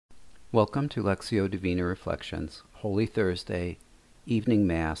Welcome to Lectio Divina Reflections, Holy Thursday, Evening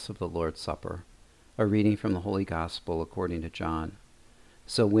Mass of the Lord's Supper. A reading from the Holy Gospel according to John.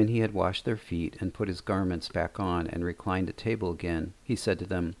 So when he had washed their feet and put his garments back on and reclined at table again, he said to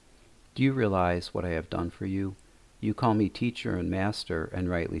them, "Do you realize what I have done for you? You call me teacher and master, and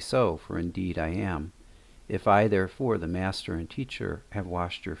rightly so, for indeed I am. If I, therefore, the master and teacher, have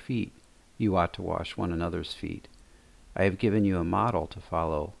washed your feet, you ought to wash one another's feet. I have given you a model to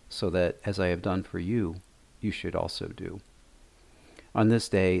follow, so that, as I have done for you, you should also do." On this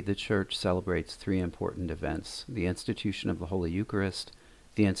day, the Church celebrates three important events: the institution of the Holy Eucharist,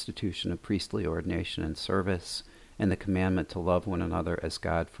 the institution of priestly ordination and service, and the commandment to love one another as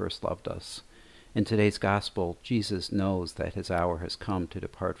God first loved us. In today's Gospel, Jesus knows that his hour has come to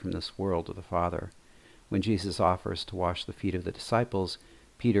depart from this world to the Father. When Jesus offers to wash the feet of the disciples,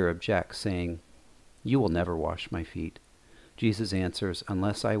 Peter objects, saying, "You will never wash my feet." Jesus answers,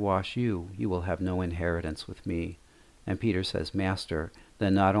 "Unless I wash you, you will have no inheritance with me." And Peter says, "Master,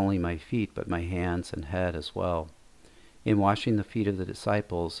 then not only my feet, but my hands and head as well." In washing the feet of the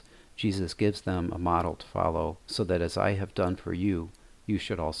disciples, Jesus gives them a model to follow, so that as I have done for you, you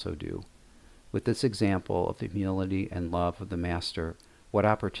should also do. With this example of the humility and love of the Master, what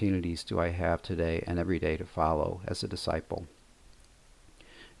opportunities do I have today and every day to follow as a disciple?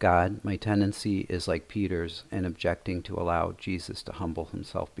 God, my tendency is like Peter's in objecting to allow Jesus to humble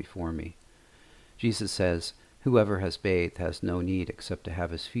himself before me. Jesus says, "Whoever has bathed has no need except to have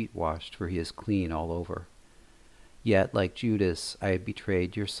his feet washed, for he is clean all over." Yet, like Judas, I have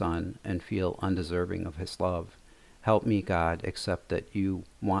betrayed your Son and feel undeserving of his love. Help me, God, accept that you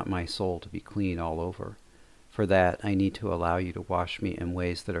want my soul to be clean all over. For that, I need to allow you to wash me in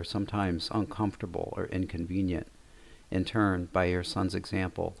ways that are sometimes uncomfortable or inconvenient. In turn, by your Son's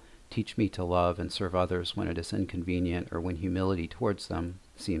example, teach me to love and serve others when it is inconvenient or when humility towards them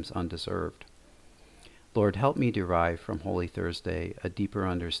seems undeserved. Lord, help me derive from Holy Thursday a deeper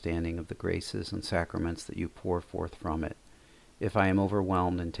understanding of the graces and sacraments that you pour forth from it. If I am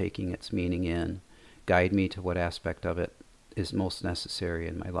overwhelmed in taking its meaning in, guide me to what aspect of it is most necessary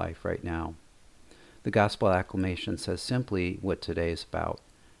in my life right now. The Gospel Acclamation says simply what today is about.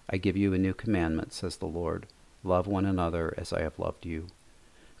 "I give you a new commandment," says the Lord. "Love one another as I have loved you."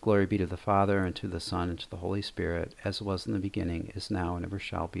 Glory be to the Father, and to the Son, and to the Holy Spirit, as it was in the beginning, is now, and ever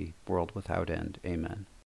shall be, world without end. Amen.